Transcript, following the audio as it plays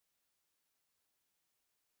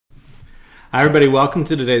Hi everybody, welcome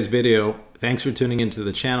to today's video. Thanks for tuning into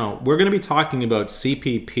the channel. We're going to be talking about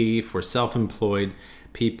CPP for self-employed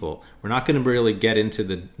people. We're not going to really get into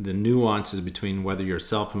the nuances between whether you're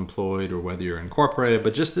self-employed or whether you're incorporated,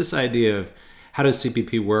 but just this idea of how does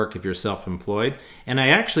CPP work if you're self-employed? And I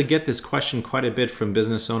actually get this question quite a bit from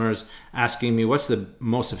business owners asking me, what's the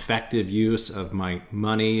most effective use of my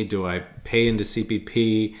money? Do I pay into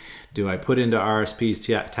CPP? Do I put into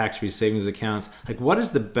RSPs, tax-free savings accounts? Like, what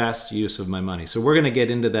is the best use of my money? So we're gonna get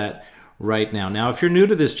into that right now. Now, if you're new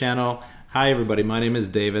to this channel, hi everybody, my name is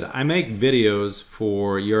David. I make videos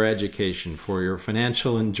for your education, for your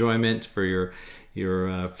financial enjoyment, for your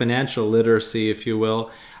financial literacy, if you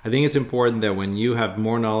will. I think it's important that when you have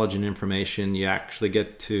more knowledge and information, you actually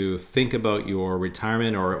get to think about your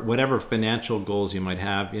retirement or whatever financial goals you might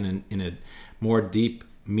have in a more deep,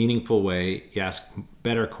 meaningful way. You ask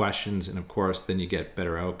better questions, and of course, then you get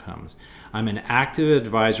better outcomes. I'm an active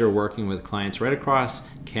advisor working with clients right across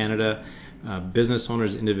Canada, business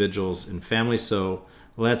owners, individuals, and families. So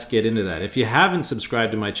let's get into that. If you haven't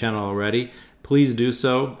subscribed to my channel already, please do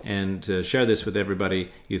so and share this with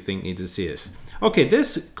everybody you think needs to see this. Okay,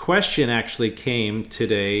 this question actually came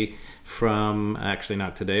today from, actually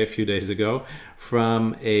not today, a few days ago,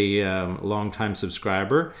 from a longtime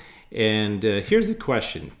subscriber. And here's the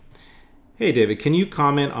question. Hey David, can you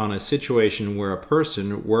comment on a situation where a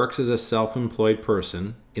person works as a self-employed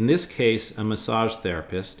person, in this case a massage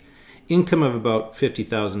therapist, income of about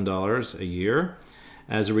 $50,000 a year?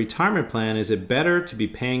 As a retirement plan, is it better to be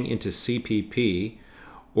paying into CPP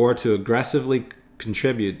or to aggressively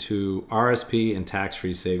contribute to RSP and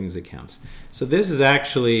tax-free savings accounts? So this is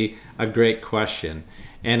actually a great question.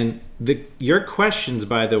 And your questions,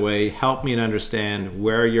 by the way, help me to understand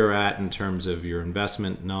where you're at in terms of your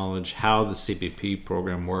investment knowledge, how the CPP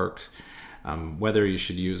program works, whether you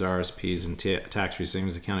should use RSPs and tax-free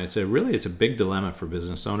savings account. It's a big dilemma for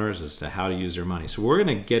business owners as to how to use their money. So we're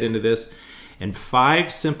going to get into this. And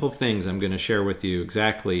 5 simple things I'm going to share with you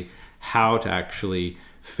exactly how to actually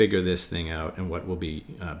figure this thing out and what will be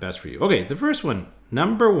best for you. Okay, the first one,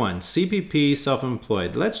 number 1, CPP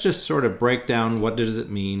self-employed. Let's just sort of break down what does it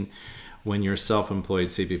mean when you're self-employed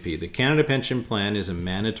CPP. The Canada Pension Plan is a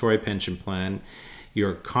mandatory pension plan.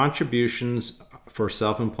 Your contributions for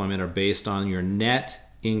self-employment are based on your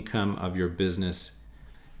net income of your business.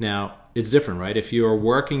 Now, it's different, right? If you are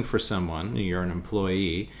working for someone, you're an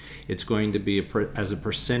employee, it's going to be as a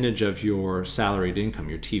percentage of your salaried income,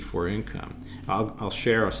 your T4 income. I'll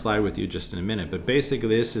share a slide with you just in a minute, but basically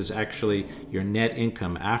this is actually your net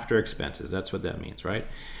income after expenses. That's what that means, right?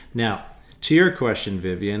 Now, to your question,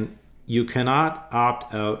 Vivian, you cannot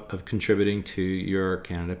opt out of contributing to your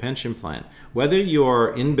Canada Pension Plan. Whether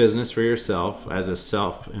you're in business for yourself as a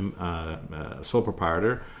sole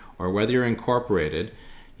proprietor or whether you're incorporated,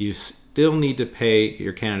 you still need to pay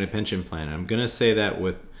your Canada Pension Plan. I'm going to say that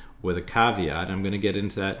with a caveat. I'm going to get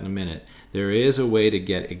into that in a minute. There is a way to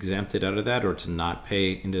get exempted out of that or to not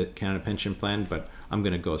pay into Canada Pension Plan, but I'm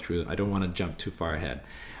going to go through. I don't want to jump too far ahead.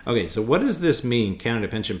 Okay, so what does this mean, Canada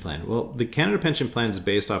Pension Plan? Well, the Canada Pension Plan is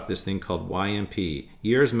based off this thing called YMPE,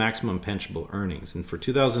 Year's Maximum Pensionable Earnings. And for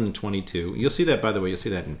 2022, you'll see that, by the way, you'll see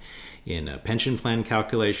that in pension plan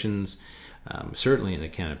calculations, certainly in a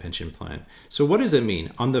Canada Pension Plan. So what does it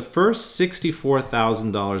mean? On the first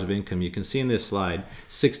 $64,000 of income, you can see in this slide,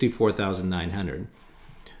 $64,900.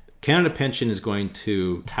 Canada Pension is going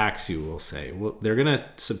to tax you, we'll say. Well, they're going to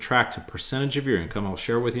subtract a percentage of your income, I'll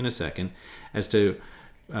share with you in a second, as to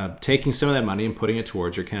taking some of that money and putting it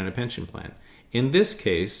towards your Canada Pension Plan. In this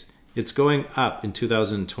case, it's going up in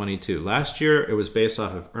 2022. Last year, it was based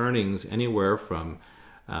off of earnings anywhere from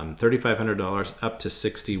 $3,500 up to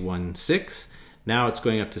 $61,600. Now it's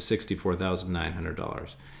going up to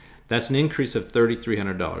 $64,900. That's an increase of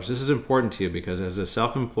 $3,300. This is important to you because as a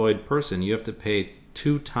self-employed person, you have to pay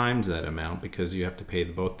 2 times that amount because you have to pay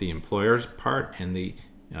both the employer's part and the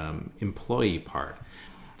employee part.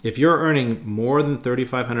 If you're earning more than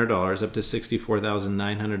 $3,500 up to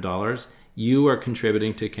 $64,900, you are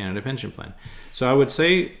contributing to Canada Pension Plan. So I would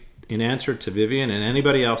say, in answer to Vivian and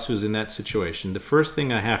anybody else who's in that situation, the first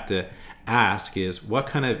thing I have to ask is, what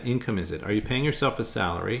kind of income is it? Are you paying yourself a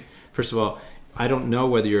salary? First of all, I don't know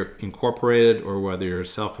whether you're incorporated or whether you're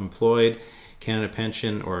self-employed. Canada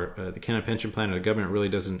Pension or the Canada Pension Plan or the government really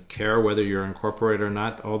doesn't care whether you're incorporated or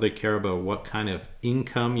not. All they care about what kind of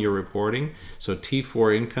income you're reporting. So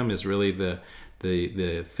T4 income is really the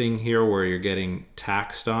thing here where you're getting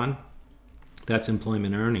taxed on. That's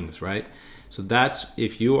employment earnings, right? So that's,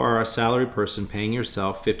 if you are a salaried person paying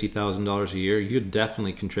yourself $50,000 a year, you're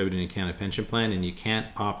definitely contributing to Canada Pension Plan and you can't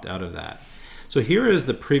opt out of that. So here is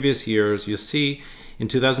the previous years. You'll see In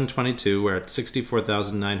 2022, we're at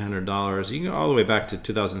 $64,900. You can go all the way back to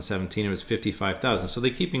 2017, it was $55,000. So they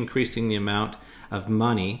keep increasing the amount of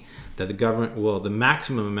money that the government will, the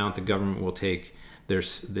maximum amount the government will take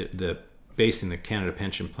basing the Canada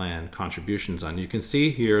Pension Plan contributions on. You can see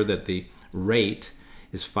here that the rate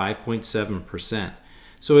is 5.7%.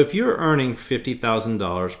 So if you're earning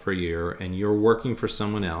 $50,000 per year and you're working for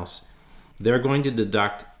someone else, they're going to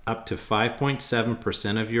deduct up to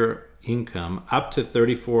 5.7% of your income, up to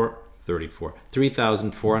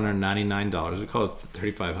 $3,499. We call it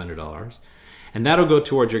 $3,500. And that'll go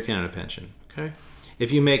towards your Canada pension, okay?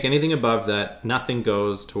 If you make anything above that, nothing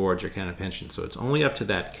goes towards your Canada pension. So it's only up to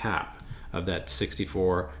that cap of that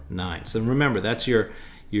 64.9. So remember, that's your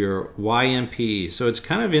YMPE. So it's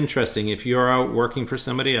kind of interesting if you're out working for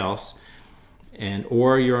somebody else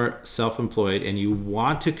or you're self-employed and you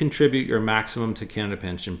want to contribute your maximum to Canada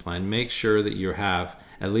Pension Plan, make sure that you have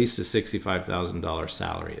at least a $65,000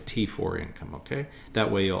 salary, a T4 income, okay?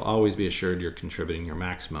 That way you'll always be assured you're contributing your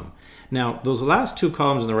maximum. Now, those last two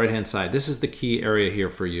columns on the right-hand side, this is the key area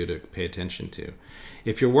here for you to pay attention to.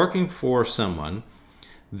 If you're working for someone,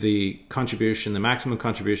 the maximum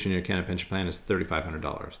contribution in your Canada Pension Plan is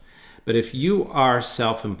 $3,500. But if you are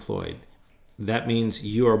self-employed, that means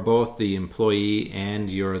you are both the employee and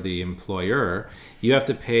you're the employer. You have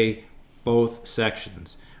to pay both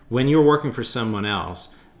sections. When you're working for someone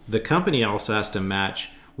else, the company also has to match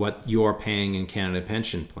what you're paying in Canada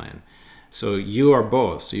Pension Plan. So you are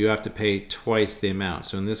both, so you have to pay twice the amount.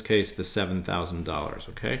 So in this case, the $7,000,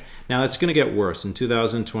 okay? Now it's gonna get worse. In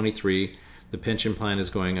 2023, the pension plan is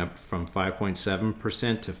going up from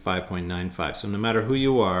 5.7% to 5.95. So no matter who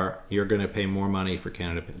you are, you're going to pay more money for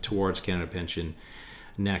towards Canada Pension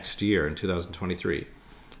next year in 2023.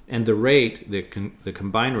 And the rate, the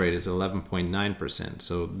combined rate is 11.9%.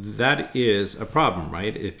 So that is a problem,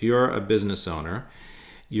 right? If you're a business owner,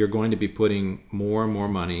 you're going to be putting more and more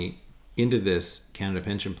money into this Canada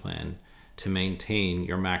Pension Plan to maintain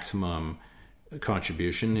your maximum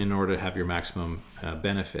contribution in order to have your maximum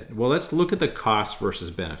benefit. Well, let's look at the cost versus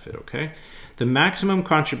benefit, okay? The maximum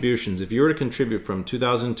contributions, if you were to contribute from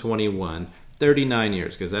 2021, 39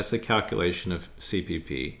 years, because that's the calculation of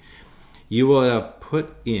CPP, you will have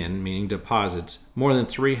put in, meaning deposits, more than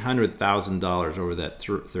 $300,000 over that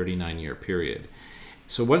 39-year period.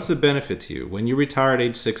 So what's the benefit to you? When you retire at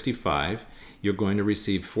age 65, you're going to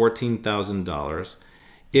receive $14,000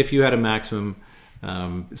 if you had a maximum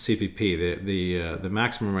CPP. The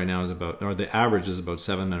maximum right now is about, or the average is about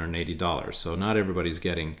 $780. So not everybody's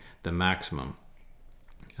getting the maximum,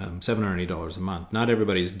 $780 a month. Not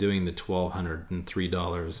everybody's doing the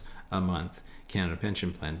 $1,203 a month Canada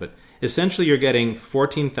Pension Plan, but essentially you're getting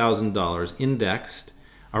 $14,000 indexed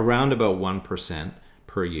around about 1%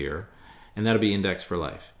 per year, and that'll be indexed for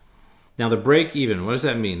life. Now the break even, what does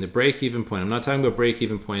that mean? The break even point, I'm not talking about break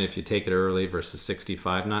even point if you take it early versus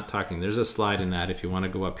 65, not talking, there's a slide in that. If you want to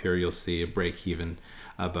go up here, you'll see a break even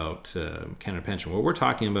about Canada Pension. What we're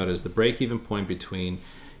talking about is the break even point between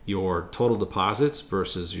your total deposits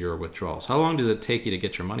versus your withdrawals. How long does it take you to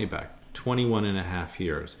get your money back? 21.5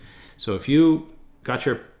 years. So if you got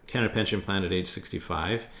your Canada Pension Plan at age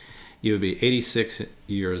 65, you would be 86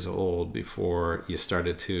 years old before you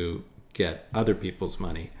started to get other people's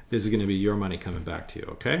money. This is going to be your money coming back to you,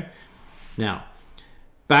 okay? Now,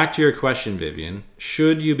 back to your question, Vivian.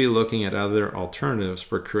 Should you be looking at other alternatives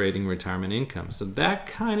for creating retirement income? So that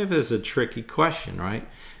kind of is a tricky question, right?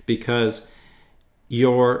 Because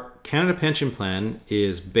your Canada Pension Plan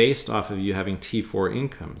is based off of you having T4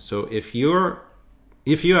 income. So if you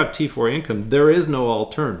have T4 income, there is no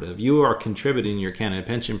alternative. You are contributing your Canada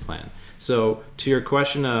Pension Plan. So to your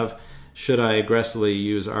question of, should I aggressively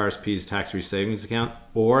use RSP's tax-free savings account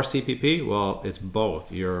or CPP? Well, it's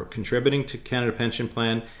both. You're contributing to Canada Pension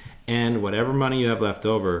Plan, and whatever money you have left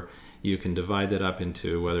over, you can divide that up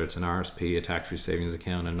into whether it's an RSP, a tax-free savings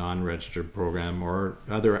account, a non-registered program, or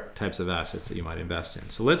other types of assets that you might invest in.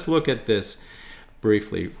 So let's look at this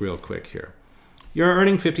briefly real quick here. You're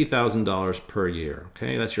earning $50,000 per year,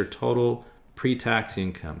 okay? That's your total pre-tax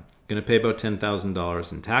income. You're gonna pay about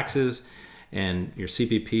 $10,000 in taxes, and your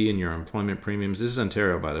CPP and your employment premiums, this is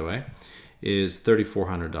Ontario by the way, is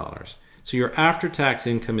 $3,400. So your after-tax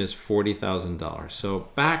income is $40,000. So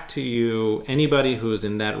back to you, anybody who is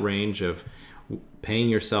in that range of paying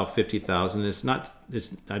yourself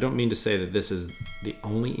 $50,000, I don't mean to say that this is the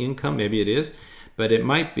only income, maybe it is, but it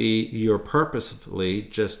might be you're purposefully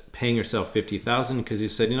just paying yourself $50,000 because you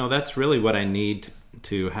said, you know, that's really what I need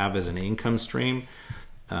to have as an income stream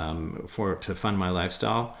to fund my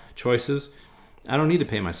lifestyle choices. I don't need to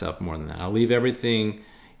pay myself more than that. I'll leave everything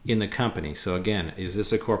in the company. So again, is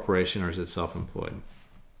this a corporation or is it self-employed?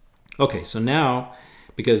 Okay, so now,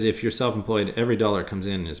 because if you're self-employed, every dollar comes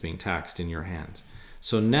in is being taxed in your hands.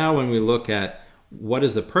 So now when we look at what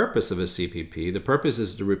is the purpose of a CPP, the purpose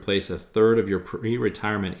is to replace a third of your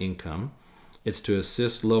pre-retirement income. It's to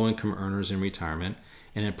assist low-income earners in retirement,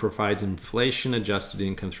 and it provides inflation-adjusted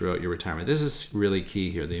income throughout your retirement. This is really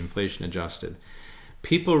key here, the inflation-adjusted.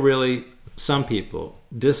 Some people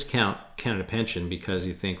discount Canada Pension because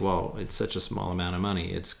you think, well, it's such a small amount of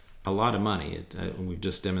money. It's a lot of money. We've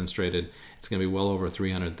just demonstrated it's going to be well over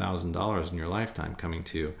 $300,000 in your lifetime coming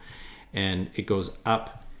to you. And it goes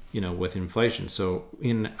up, with inflation. So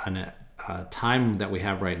in a time that we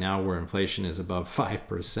have right now where inflation is above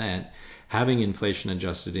 5%, having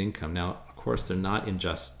inflation-adjusted income. Now, of course, they're not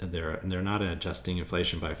adjusting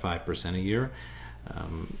inflation by 5% a year.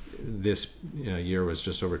 This year was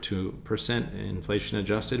just over 2% inflation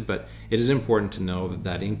adjusted, but it is important to know that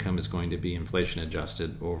that income is going to be inflation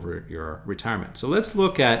adjusted over your retirement. So let's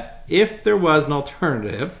look at if there was an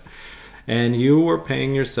alternative and you were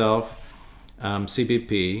paying yourself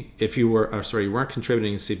CPP, if you were, you weren't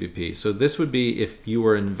contributing to CPP. So this would be if you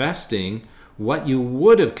were investing what you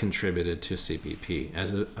would have contributed to CPP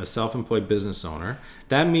as a self-employed business owner.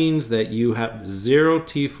 That means that you have zero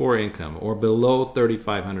T4 income or below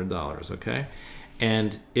 $3,500, okay?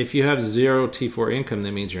 And if you have zero T4 income,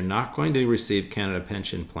 that means you're not going to receive Canada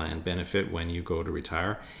Pension Plan benefit when you go to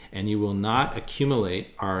retire, and you will not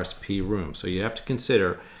accumulate RSP room. So you have to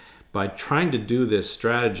consider, by trying to do this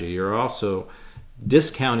strategy, you're also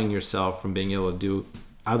discounting yourself from being able to do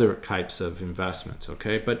other types of investments,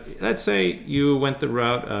 okay? But let's say you went the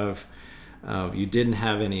route of you didn't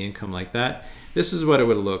have any income like that. This is what it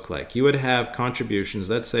would look like. You would have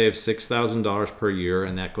contributions, let's say of $6,000 per year,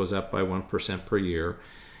 and that goes up by 1% per year.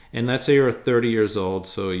 And let's say you're 30 years old,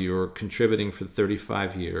 so you're contributing for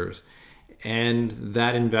 35 years. And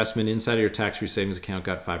that investment inside of your tax-free savings account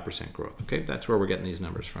got 5% growth, okay? That's where we're getting these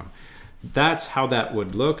numbers from. That's how that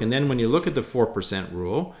would look. And then when you look at the 4%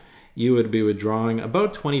 rule, you would be withdrawing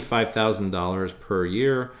about $25,000 per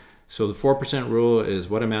year. So the 4% rule is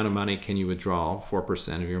what amount of money can you withdraw,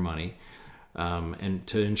 4% of your money, and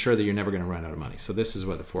to ensure that you're never going to run out of money. So this is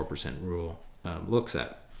what the 4% rule looks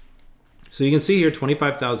at. So you can see here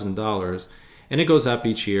 $25,000, and it goes up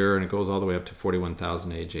each year, and it goes all the way up to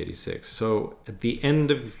 $41,000 age 86. So at the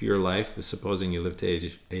end of your life, supposing you live to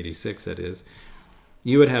age 86, that is,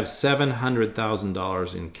 you would have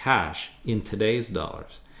 $700,000 in cash in today's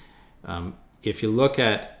dollars. If you look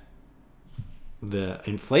at the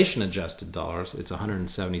inflation-adjusted dollars, it's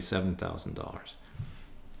 $177,000,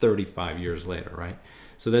 35 years later, right?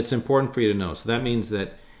 So that's important for you to know. So that means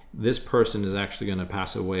that this person is actually going to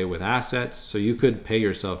pass away with assets. So you could pay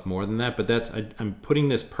yourself more than that, but I'm putting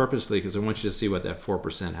this purposely because I want you to see what that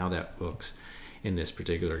 4%, how that looks in this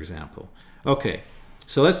particular example. Okay,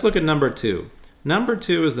 so let's look at number 2. Number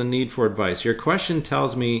 2 is the need for advice. Your question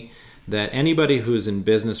tells me that anybody who's in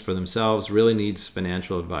business for themselves really needs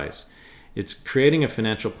financial advice. It's creating a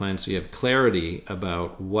financial plan so you have clarity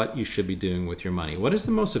about what you should be doing with your money. What is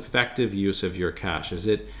the most effective use of your cash? Is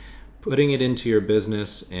it putting it into your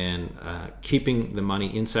business and keeping the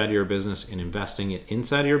money inside of your business and investing it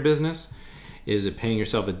inside of your business? Is it paying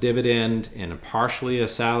yourself a dividend and partially a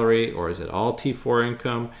salary, or is it all T4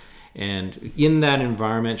 income? And in that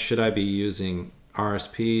environment, should I be using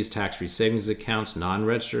RSPs, tax-free savings accounts,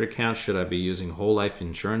 non-registered accounts? Should I be using whole life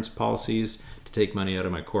insurance policies to take money out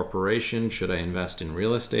of my corporation? Should I invest in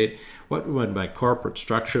real estate? What would my corporate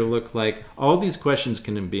structure look like? All these questions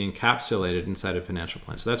can be encapsulated inside a financial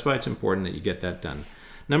plan. So that's why it's important that you get that done.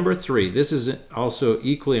 Number 3, this is also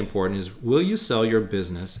equally important, is will you sell your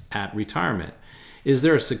business at retirement? Is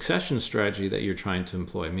there a succession strategy that you're trying to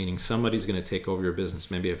employ, meaning somebody's going to take over your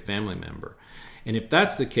business, maybe a family member? And if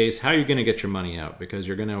that's the case, how are you going to get your money out? Because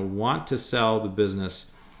you're going to want to sell the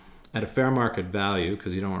business at a fair market value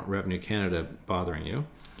because you don't want Revenue Canada bothering you.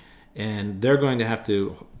 And they're going to have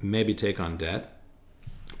to maybe take on debt.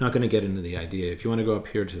 I'm not going to get into the idea. If you want to go up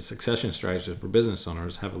here to succession strategies for business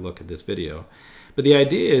owners, have a look at this video. But the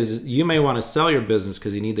idea is you may want to sell your business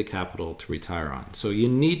because you need the capital to retire on. So you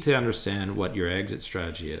need to understand what your exit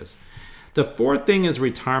strategy is. The 4th thing is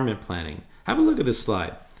retirement planning. Have a look at this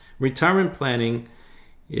slide. Retirement planning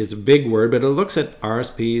is a big word, but it looks at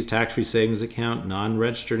RSPs, tax-free savings account,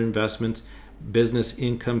 non-registered investments, business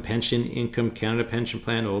income, pension income, Canada Pension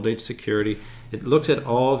Plan, old age security. It looks at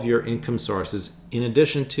all of your income sources in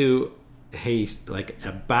addition to like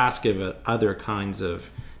a basket of other kinds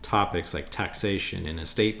of topics like taxation and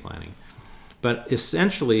estate planning. But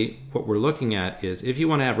essentially what we're looking at is if you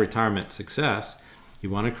want to have retirement success,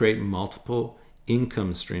 you want to create multiple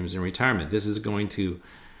income streams in retirement. This is going to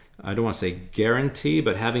I don't want to say guarantee,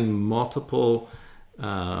 but having multiple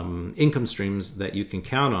income streams that you can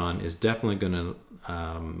count on is definitely going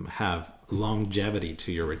to have longevity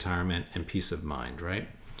to your retirement and peace of mind, right?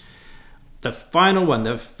 The final one,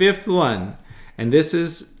 the fifth one, and this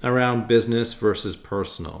is around business versus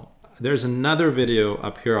personal. There's another video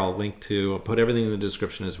up here I'll link to. I'll put everything in the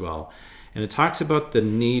description as well. And it talks about the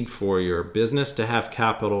need for your business to have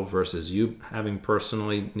capital versus you having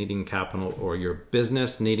personally needing capital, or your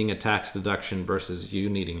business needing a tax deduction versus you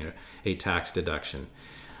needing a tax deduction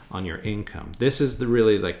on your income. This is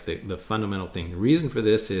really like the fundamental thing. The reason for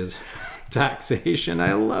this is taxation.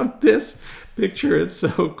 I love this picture. It's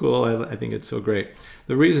so cool. I think it's so great.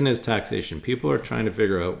 The reason is taxation. People are trying to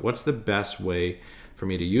figure out what's the best way for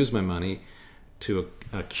me to use my money to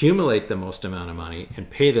accumulate the most amount of money and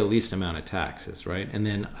pay the least amount of taxes, right? And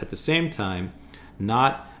then at the same time,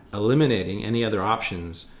 not eliminating any other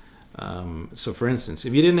options. So for instance,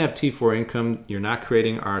 if you didn't have T4 income, you're not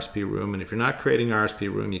creating RSP room. And if you're not creating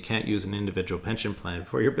RSP room, you can't use an individual pension plan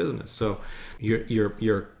for your business. So your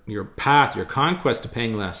path, your conquest to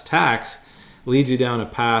paying less tax leads you down a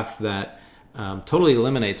path that totally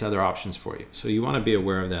eliminates other options for you. So you want to be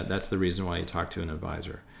aware of that. That's the reason why you talk to an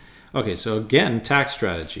advisor. Okay, so again, tax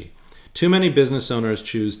strategy. Too many business owners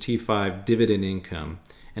choose T5 dividend income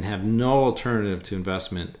and have no alternative to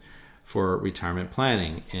investment for retirement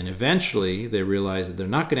planning. And eventually they realize that they're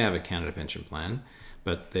not going to have a Canada Pension Plan,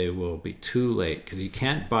 but they will be too late because you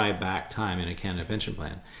can't buy back time in a Canada Pension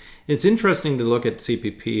Plan. It's interesting to look at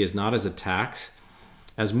CPP as not as a tax,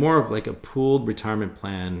 as more of like a pooled retirement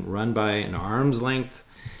plan run by an arm's length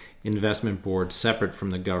investment board separate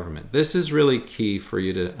from the government. This is really key for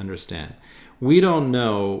you to understand. We don't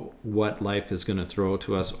know what life is going to throw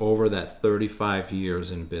to us over that 35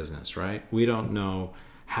 years in business, right? We don't know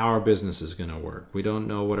how our business is going to work. We don't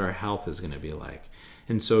know what our health is going to be like.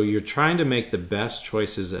 And so you're trying to make the best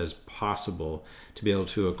choices as possible to be able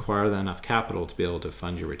to acquire enough capital to be able to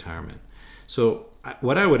fund your retirement. So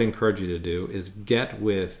what I would encourage you to do is get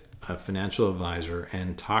with a financial advisor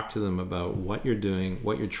and talk to them about what you're doing,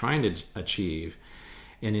 what you're trying to achieve.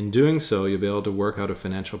 And in doing so, you'll be able to work out a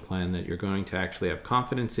financial plan that you're going to actually have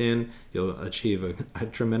confidence in. You'll achieve a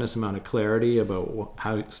tremendous amount of clarity about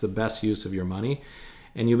how it's the best use of your money.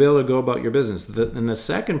 And you'll be able to go about your business. And the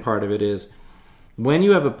second part of it is, when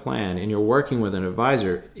you have a plan and you're working with an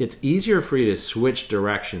advisor, it's easier for you to switch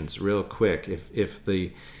directions real quick. If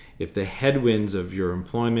the headwinds of your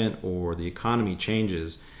employment or the economy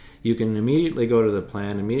changes, you can immediately go to the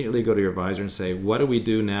plan, immediately go to your advisor and say, what do we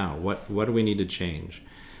do now? What do we need to change?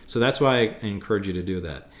 So that's why I encourage you to do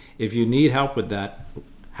that. If you need help with that,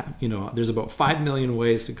 you know, there's about 5 million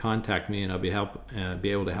ways to contact me, and I'll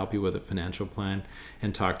be able to help you with a financial plan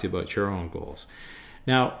and talk to you about your own goals.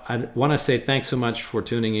 Now, I want to say thanks so much for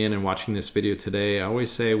tuning in and watching this video today. I always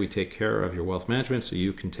say we take care of your wealth management so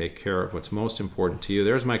you can take care of what's most important to you.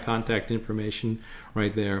 There's my contact information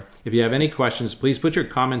right there. If you have any questions, please put your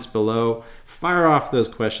comments below. Fire off those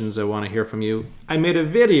questions. I want to hear from you. I made a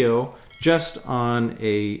video just on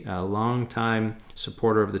a long-time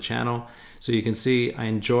supporter of the channel. So you can see I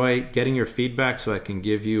enjoy getting your feedback so I can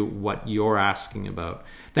give you what you're asking about.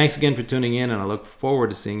 Thanks again for tuning in, and I look forward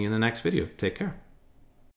to seeing you in the next video. Take care.